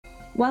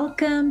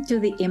Welcome to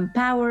the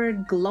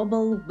Empowered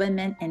Global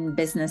Women in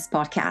Business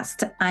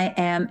podcast. I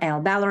am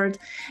Elle Ballard,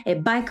 a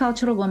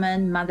bicultural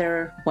woman,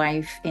 mother,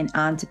 wife, and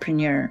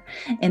entrepreneur.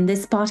 In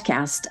this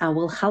podcast, I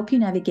will help you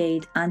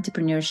navigate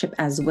entrepreneurship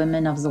as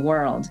women of the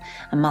world,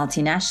 a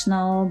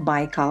multinational,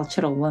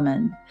 bicultural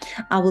woman.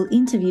 I will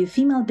interview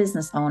female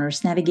business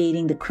owners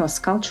navigating the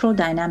cross-cultural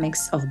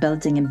dynamics of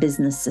building a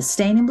business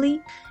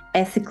sustainably,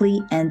 ethically,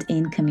 and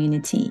in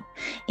community.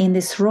 In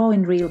these raw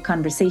and real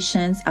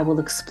conversations, I will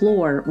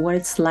explore what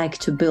it's like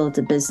to build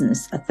a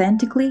business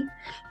authentically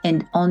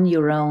and on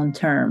your own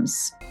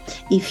terms.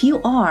 If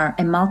you are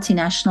a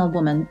multinational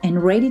woman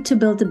and ready to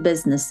build a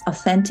business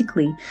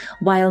authentically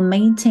while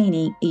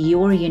maintaining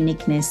your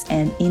uniqueness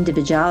and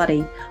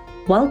individuality,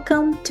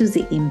 welcome to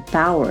the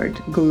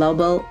Empowered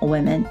Global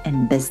Women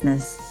in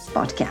Business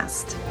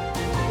podcast.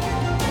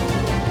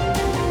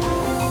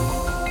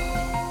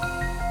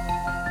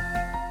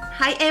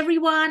 Hi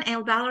everyone,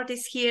 Elle Ballard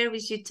is here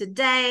with you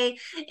today,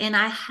 and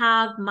I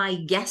have my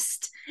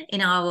guest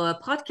in our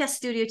podcast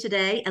studio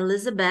today,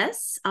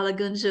 Elizabeth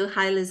Olagunju.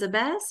 Hi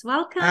Elizabeth,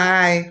 welcome.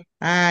 Hi.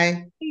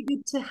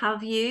 Good to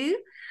have you.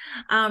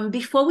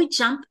 Before we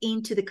jump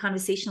into the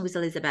conversation with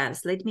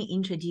Elizabeth, let me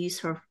introduce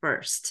her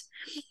first.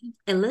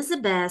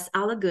 Elizabeth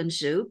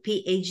Olagunju,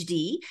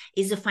 PhD,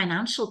 is a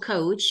financial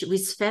coach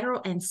with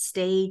federal and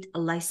state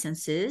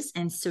licenses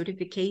and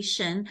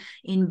certification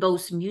in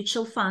both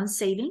mutual fund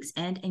savings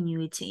and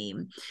annuity.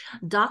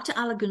 Dr.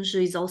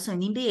 Olagunju is also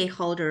an MBA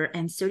holder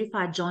and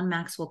certified John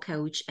Maxwell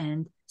coach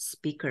and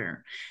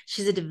speaker.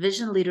 She's a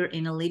division leader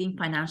in a leading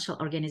financial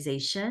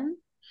organization.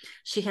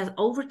 She has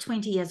over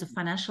 20 years of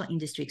financial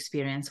industry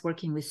experience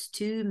working with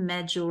two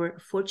major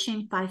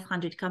Fortune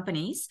 500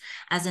 companies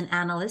as an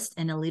analyst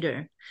and a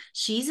leader.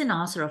 She's an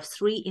author of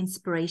 3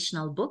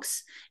 inspirational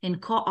books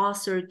and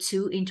co-author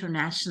 2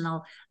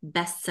 international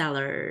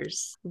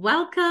bestsellers.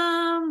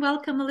 Welcome,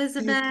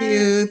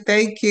 Elizabeth.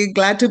 Thank you.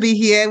 Glad to be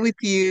here with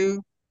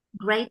you.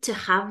 Great to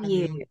have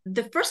you. Um,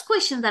 The first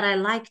question that I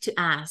like to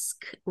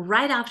ask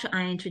right after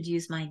I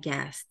introduce my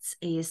guests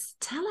is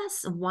tell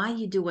us why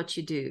you do what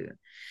you do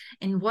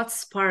and what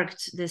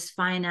sparked this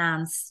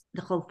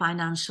the whole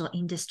financial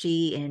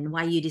industry, and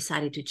why you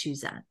decided to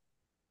choose that.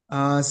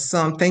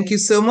 Awesome. Thank you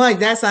so much.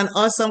 That's an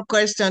awesome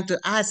question to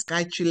ask,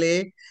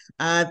 actually.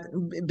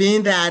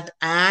 Being that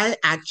I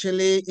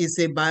actually is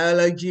a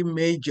biology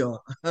major.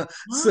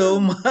 So,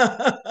 Wow,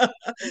 so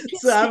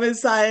interesting. I'm a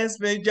science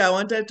major. I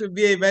wanted to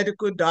be a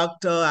medical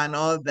doctor and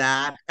all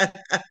that. So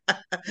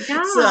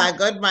Yeah. I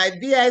got my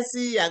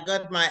BSc, I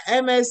got my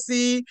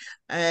MSc,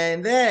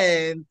 and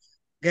then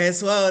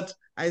guess what?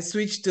 I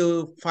switched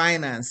to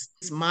finance.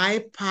 It's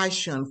my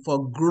passion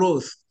for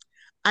growth.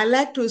 I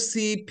like to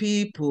see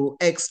people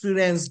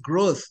experience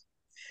growth.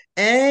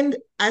 And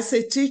as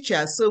a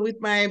teacher, so with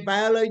my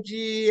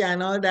biology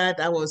and all that,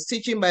 I was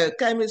teaching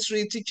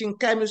biochemistry, teaching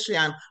chemistry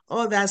and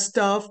all that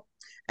stuff.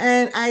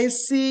 And I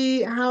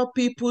see how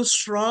people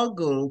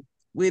struggle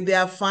with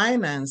their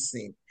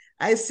financing.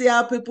 I see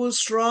how people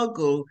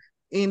struggle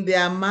in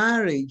their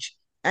marriage.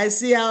 I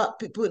see how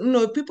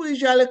people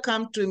usually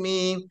come to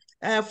me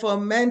for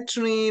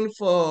mentoring,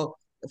 for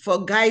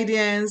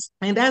guidance,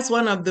 and that's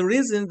one of the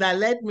reasons that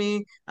led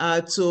me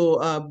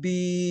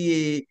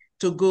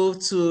to go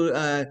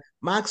to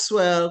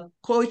Maxwell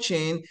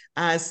coaching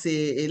as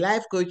a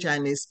life coach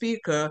and a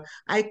speaker.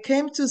 I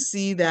came to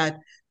see that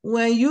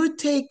when you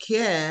take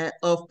care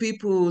of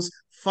people's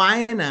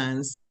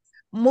finance,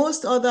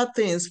 most other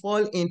things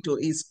fall into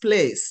its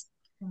place.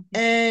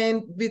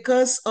 And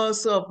because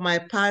also of my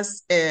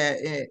past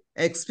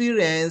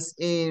experience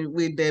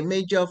with the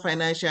major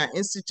financial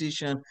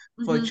institution,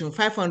 Mhm. Fortune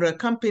 500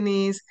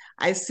 companies,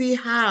 I see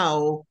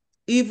how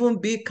even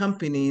big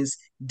companies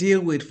deal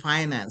with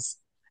finance.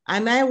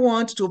 And I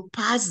want to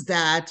pass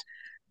that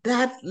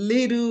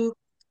little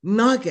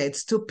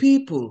nuggets to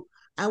people.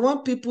 I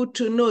want people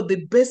to know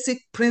the basic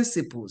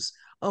principles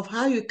of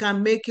how you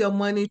can make your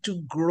money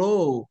to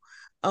grow,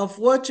 of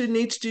what you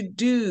need to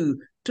do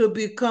to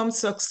become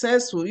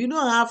successful. You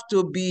don't have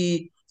to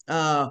be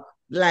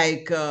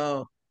like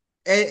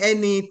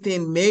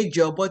anything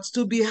major, but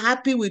to be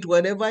happy with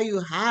whatever you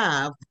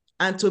have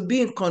and to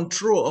be in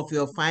control of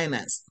your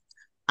finance.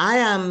 I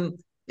am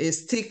a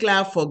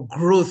stickler for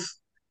growth.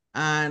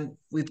 And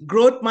with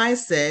growth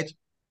mindset,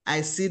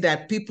 I see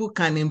that people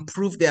can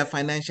improve their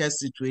financial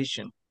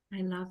situation.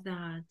 I love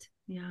that.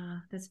 Yeah,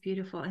 that's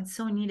beautiful and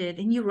so needed.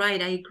 And you're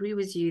right. I agree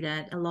with you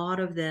that a lot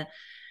of the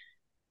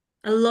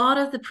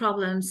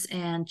problems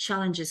and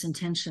challenges and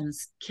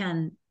tensions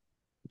can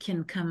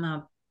come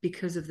up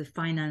because of the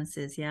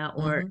finances, yeah,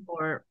 or Mm-hmm,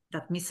 or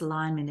that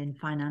misalignment in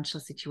financial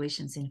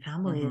situations in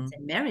families mm-hmm,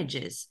 and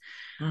marriages.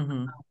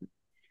 mm-hmm.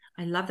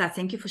 I love that.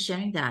 Thank you for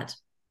sharing that.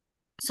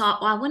 So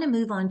I want to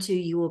move on to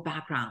your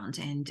background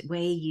and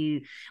where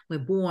you were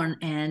born.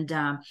 And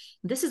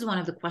this is one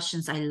of the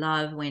questions I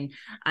love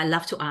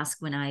to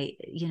ask when I,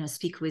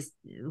 speak with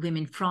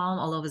women from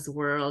all over the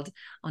world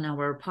on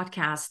our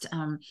podcast.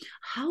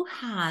 How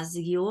has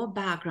your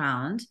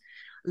background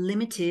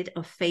limited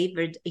or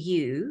favored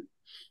you?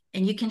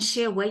 And you can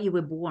share where you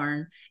were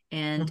born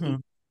And Mm-hmm.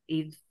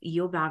 if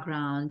your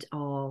background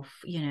of,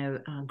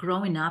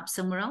 growing up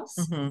somewhere else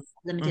Mm-hmm.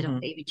 limited or Mm-hmm.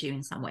 favored you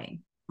in some way.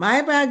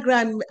 My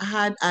background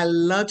had a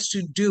lot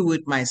to do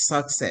with my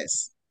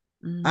success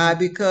Mm,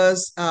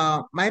 because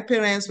my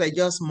parents were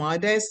just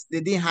modest.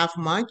 They didn't have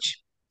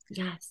much.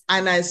 yes.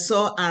 And I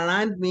saw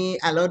around me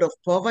a lot of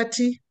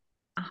poverty.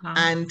 Uh-huh.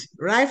 And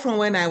right from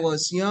when I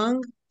was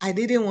young, I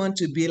didn't want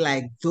to be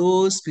like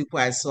those people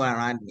I saw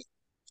around me.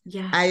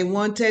 Yeah. I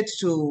wanted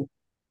to,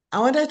 I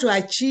wanted to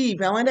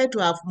achieve. I wanted to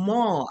have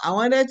more. I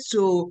wanted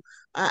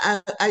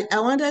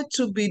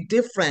to be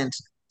different.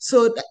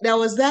 So there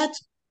was that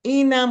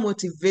inner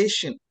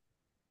motivation.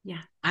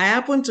 Yeah. I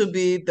happen to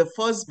be the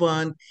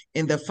firstborn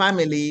in the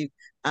family.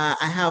 I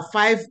have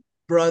five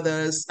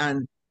brothers,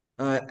 and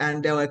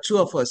there were two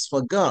of us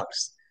for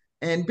girls.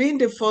 And being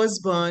the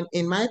firstborn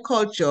in my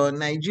culture,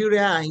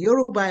 Nigeria and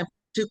Yoruba in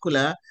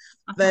particular,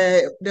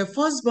 Uh-huh. the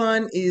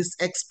firstborn is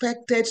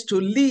expected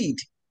to lead.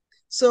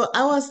 So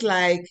I was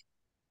like,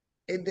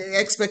 the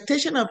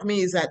expectation of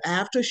me is that I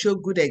have to show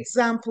good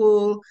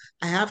example.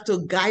 I have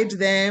to guide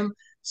them.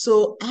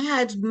 So I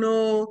had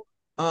no,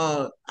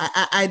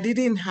 I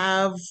didn't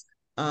have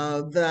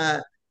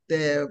the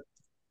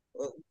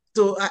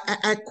so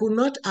I could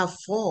not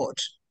afford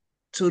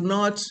to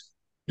not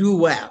do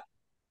well.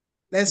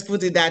 Let's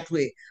put it that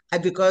way,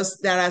 because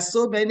there are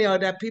so many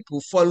other people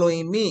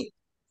following me.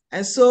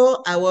 And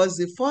so I was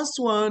the first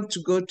one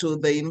to go to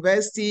the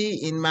university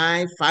in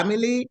my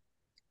family.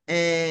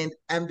 And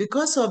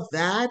because of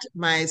that,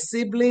 my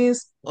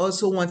siblings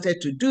also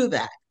wanted to do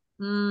that.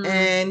 Mm,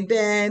 And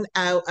then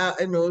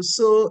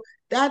so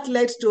that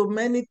led to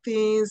many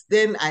things.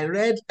 Then I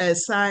read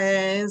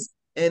science,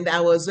 and I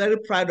was very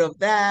proud of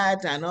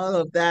that and all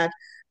of that.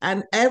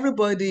 And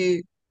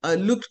everybody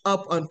looked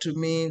up onto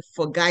me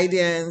for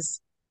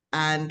guidance.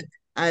 And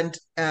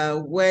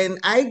when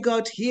I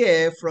got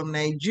here from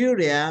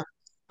Nigeria,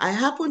 I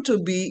happened to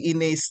be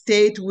in a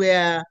state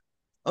where,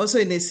 also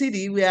in a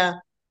city where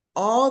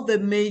all the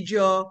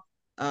major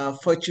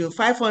Fortune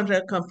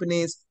 500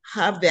 companies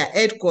have their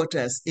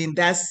headquarters in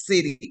that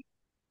city,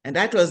 and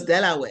that was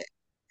Delaware.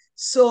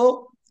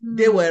 So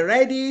they mm, were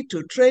ready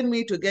to train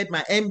me to get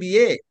my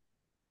MBA.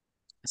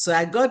 So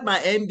I got my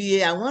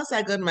MBA, and once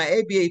I got my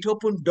MBA, it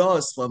opened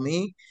doors for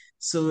me.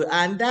 So,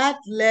 and that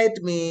led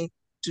me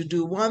to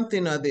do one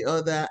thing or the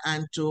other,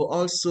 and to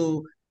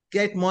also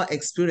get more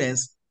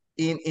experience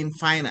in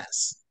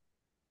finance.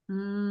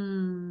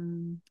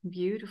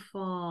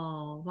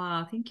 beautiful.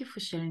 Wow. Thank you for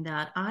sharing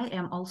that. I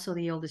am also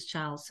the oldest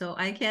child, so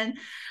I can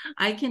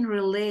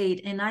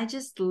relate. And I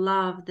just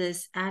love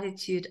this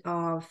attitude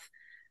of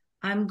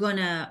I'm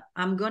gonna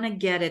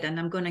get it and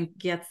I'm gonna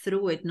get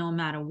through it no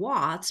matter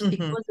what Mm-hmm,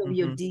 because of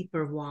your mm-hmm,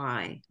 deeper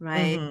why,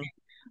 right? mm-hmm,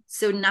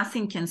 So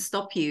nothing can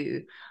stop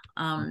you.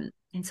 And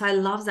so I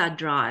love that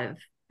drive.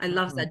 I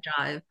love mm-hmm, that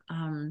drive.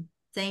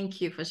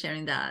 Thank you for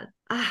sharing that.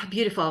 Ah,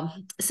 beautiful.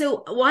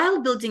 So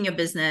while building your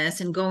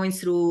business and going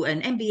through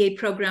an MBA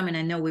program, and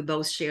I know we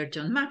both shared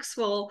John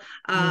Maxwell,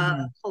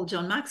 mm-hmm. whole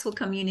John Maxwell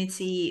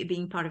community,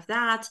 being part of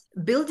that,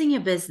 building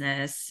your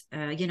business,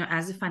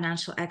 as a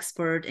financial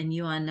expert, and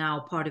you are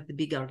now part of the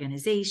big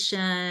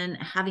organization,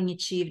 having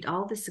achieved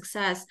all the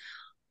success.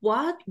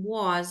 What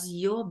was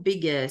your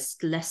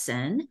biggest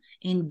lesson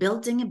in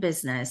building a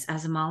business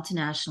as a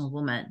multinational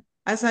woman?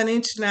 As an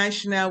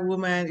international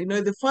woman,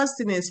 the first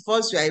thing is,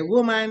 first, you're a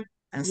woman,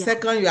 and Yeah,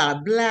 second, you are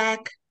Black,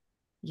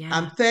 yeah,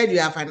 and third, you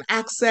have an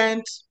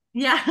accent.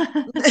 yeah.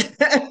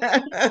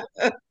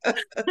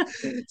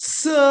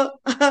 So,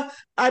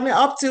 I mean,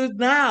 up till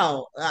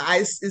now,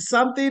 it's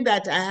something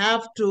that I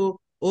have to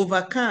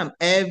overcome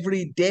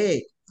every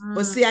day.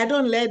 But Mm, see, I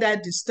don't let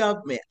that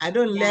disturb me. I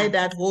don't let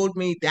yeah, that hold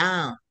me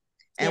down.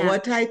 And yeah.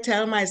 what I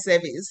tell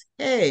myself is,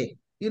 hey,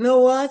 you know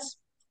what?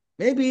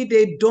 Maybe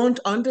they don't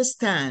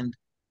understand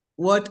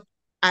what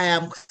I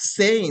am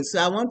saying. So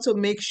I want to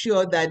make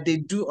sure that they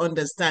do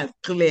understand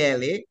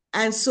clearly.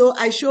 And so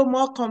I show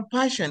more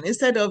compassion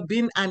instead of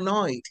being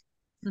annoyed.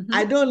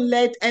 I Mm-hmm. don't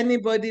let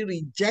anybody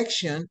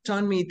rejection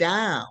turn me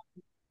down.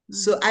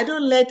 So Mm. I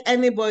don't let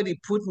anybody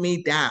put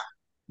me down,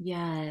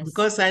 Yes.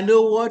 because I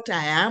know what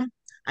I am,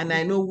 and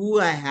I know who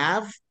I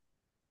have.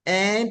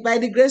 And by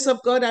the grace of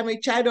God, I'm a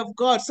child of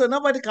God, so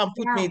nobody can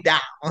put me Yeah.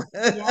 down.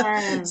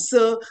 Yes.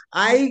 So Love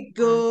I that.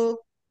 go,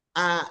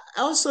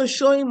 also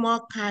showing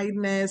more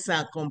kindness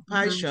and Mhm.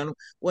 compassion.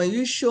 When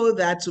you show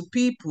that to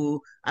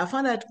people, I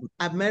found that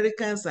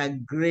Americans are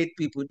great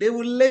people. They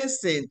will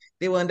listen,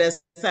 they will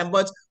understand.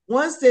 But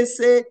once they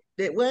say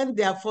that, when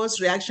their first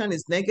reaction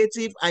is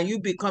negative and you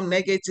become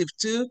negative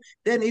too,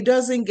 then it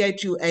doesn't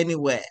get you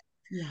anywhere.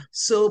 Yeah.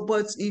 So,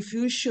 but if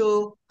you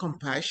show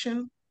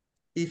compassion,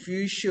 if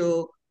you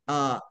show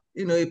a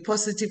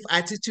positive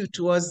attitude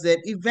towards them,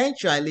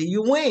 eventually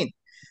you win.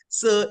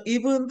 So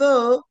even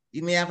though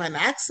you may have an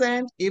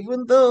accent,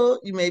 even though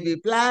you may be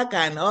Black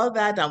and all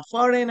that, and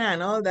foreigner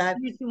and all that,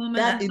 Pretty woman.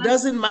 that it Uh-huh.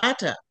 doesn't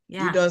matter. It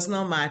Yeah. does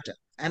not matter.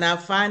 And I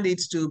find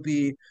it to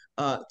be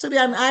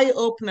an eye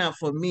opener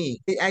for me.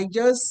 I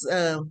just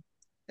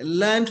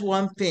learned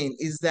one thing,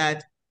 is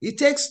that it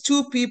takes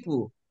two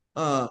people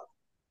uh,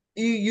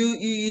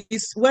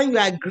 it's when you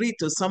agree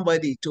to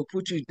somebody to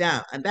put you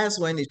down, and that's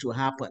when it will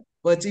happen.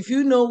 But if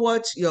you know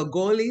what your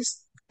goal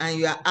is and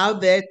you are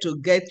out there to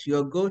get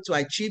your goal, to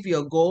achieve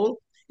your goal,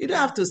 you don't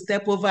Yeah. have to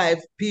step over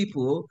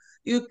people.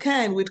 You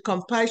can, with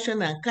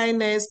compassion and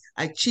kindness,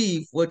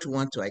 achieve what you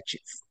want to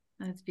achieve.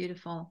 That's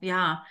beautiful.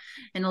 Yeah.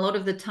 And a lot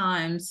of the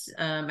times,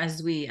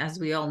 as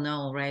we all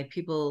know, right?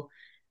 People,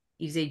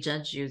 if they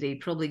judge you, they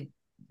probably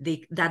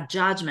that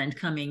judgment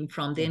coming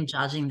from them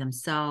judging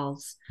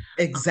themselves.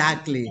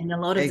 Exactly. And a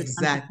lot of the times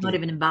it's not Exactly.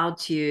 even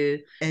about you.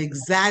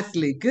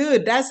 Exactly.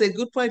 Good. That's a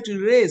good point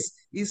to raise.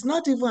 It's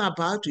not even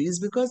about you. It's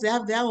because they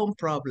have their own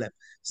problem.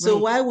 So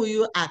Right. why will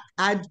you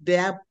add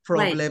their Right.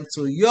 problem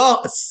to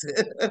yours?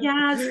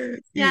 Yes,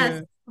 yes,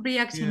 Yeah.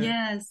 reaction.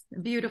 Yeah. Yes,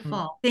 Mm.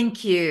 beautiful.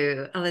 Thank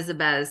you,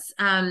 Elizabeth.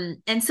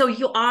 And so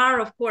you are,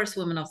 of course,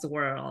 woman of the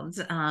world.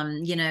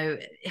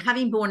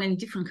 Having born in a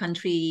different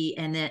country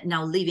and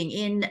now living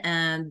in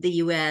the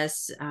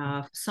US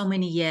so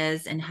many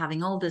years and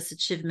having all these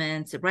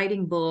achievements,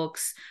 writing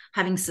books,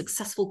 having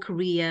successful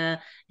career,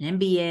 an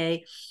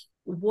MBA.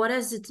 What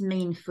does it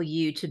mean for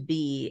you to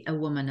be a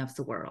woman of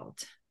the world?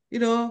 You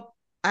know,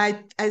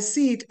 I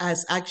see it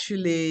as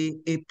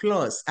actually a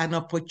plus, an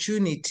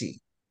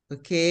opportunity.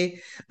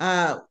 Okay.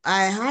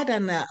 I had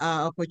an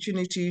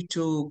opportunity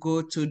to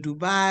go to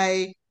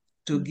Dubai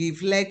to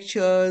give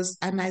lectures,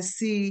 and I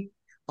see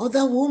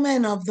other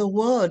women of the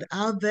world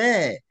out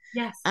there.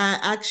 Yes.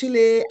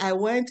 Actually, I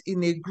went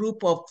in a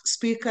group of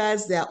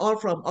speakers. They're all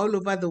from all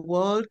over the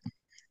world,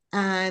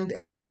 and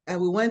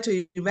we went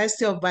to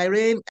University of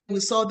Bahrain. We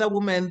saw the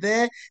women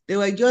there. They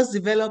were just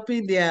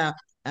developing their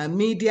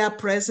media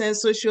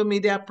presence, social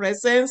media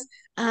presence,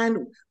 and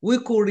we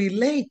could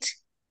relate.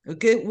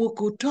 Okay, we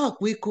could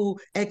talk, we could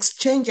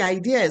exchange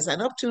ideas,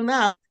 and up to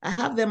now, I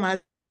have them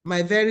as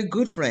my very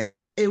good friend.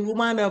 A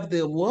woman of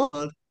the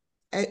world,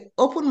 I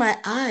opened my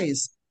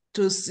eyes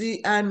to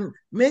see and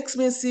makes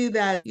me see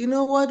that you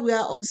know what, we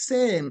are all the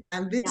same,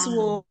 and this Yeah.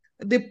 world,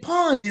 the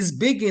pond is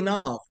big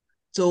enough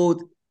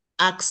to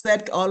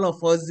accept all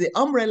of us. The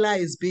umbrella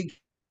is big,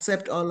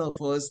 accept all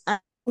of us. And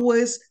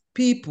always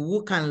people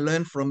who can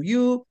learn from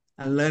you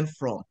and learn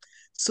from.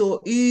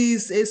 So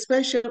it's a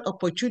special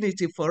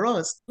opportunity for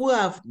us who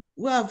have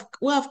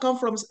come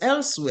from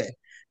elsewhere,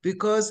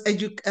 because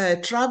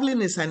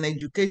traveling is an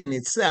education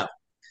itself.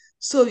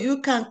 So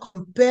you can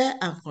compare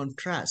and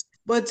contrast.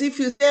 But if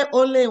you stay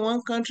only in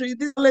one country,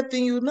 this is the only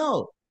thing you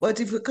know. But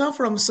if you come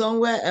from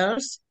somewhere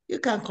else, you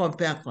can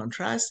compare and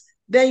contrast.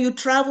 Then you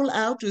travel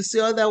out to see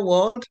other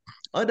world,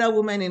 other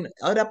women in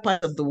other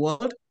parts of the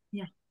world.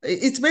 Yeah.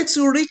 It makes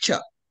you richer.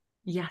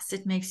 Yes,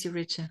 it makes you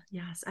richer.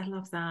 Yes, I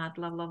love that.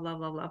 Love, love, love,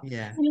 love, love.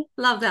 Yeah.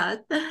 Love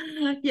that.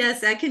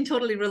 Yes, I can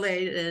totally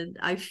relate, and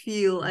I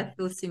feel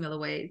similar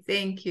way.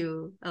 Thank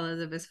you,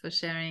 Elizabeth, for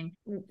sharing.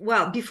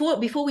 Well, before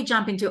we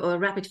jump into our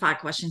rapid fire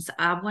questions,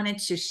 I wanted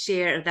to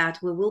share that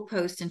we will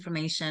post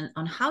information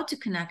on how to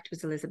connect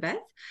with Elizabeth.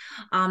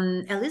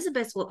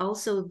 Elizabeth will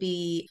also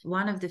be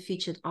one of the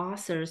featured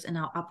authors in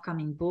our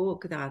upcoming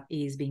book that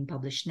is being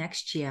published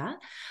next year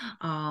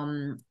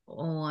on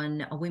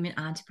women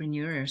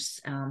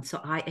entrepreneurs. So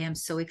I am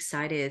so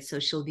excited. So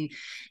she'll be,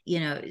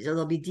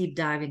 there'll be deep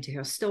dive into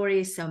her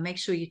story. So make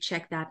sure you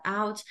check that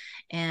out.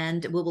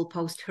 And we will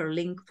post her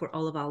link for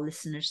all of our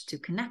listeners to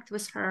connect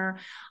with her.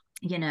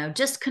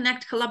 Just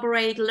connect,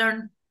 collaborate,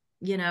 learn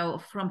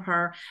from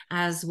her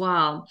as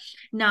well.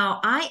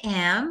 Now I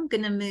am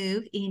going to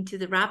move into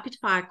the rapid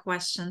fire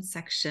question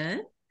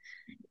section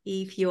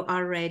if you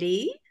are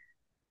ready.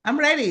 I'm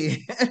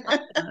ready.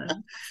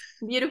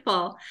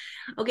 Beautiful.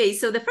 Okay,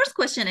 so the first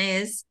question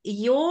is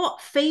your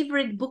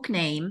favorite book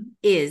name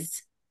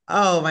is?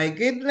 Oh my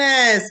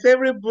goodness.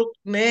 Favorite book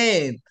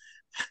name.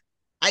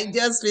 I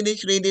just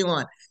finished reading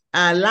one.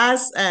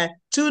 Last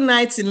 2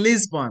 nights in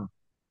Lisbon.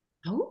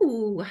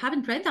 Oh, I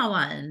haven't read that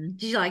one.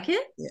 Did you like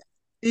it?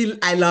 Yeah.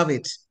 I love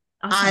it.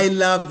 Awesome. I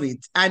love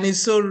it. And it's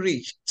so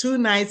rich. 2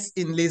 nights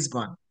in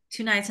Lisbon.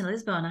 2 nights in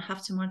Lisbon. I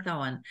have to mark that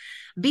one.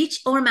 Beach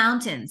or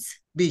mountains?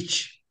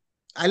 Beach.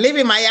 I live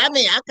in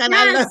Miami. How can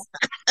I love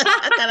Yes.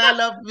 how can I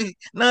love beach?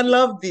 Not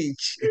love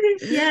beach.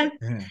 Yes.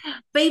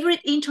 Favorite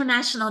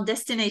international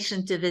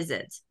destination to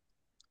visit?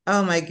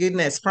 Oh my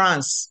goodness.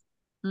 France.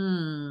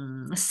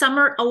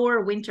 Summer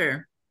or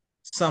winter?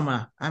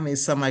 Summer. I'm a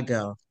summer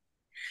girl.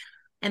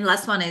 And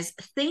last one is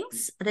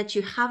things that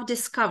you have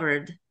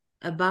discovered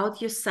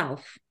about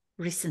yourself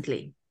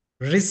recently.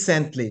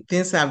 Recently,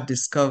 things I've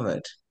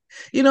discovered.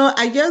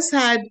 I just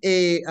had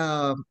a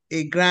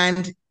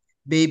grand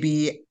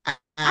baby, and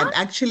Ah,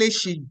 actually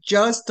she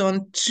just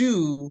turned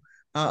 2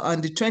 on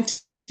the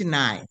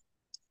 29th.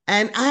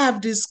 And I have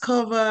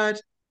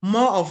discovered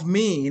more of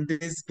me in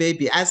this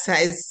baby as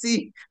I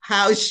see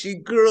how she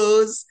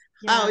grows,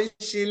 yeah. how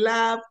she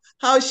laughs,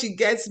 how she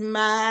gets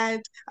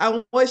mad,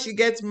 and what she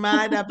gets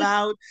mad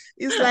about.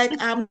 It's like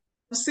I'm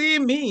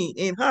seeing me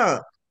in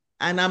her,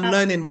 and I'm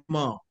learning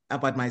more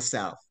about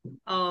myself.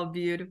 Oh,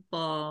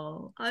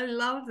 beautiful. I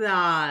love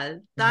that.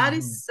 That Mhm.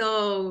 is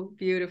so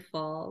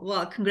beautiful.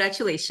 Well,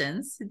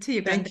 congratulations to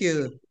your Thank grandbaby.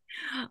 you.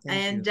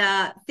 Thank And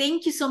you.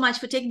 thank you so much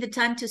for taking the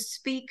time to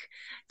speak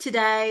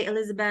today,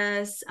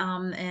 Elizabeth.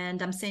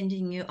 And I'm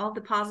sending you all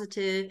the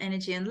positive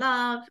energy and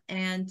love.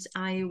 And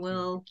I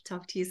will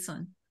talk to you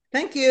soon.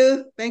 Thank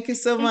you. Thank you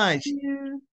so Thank much. you.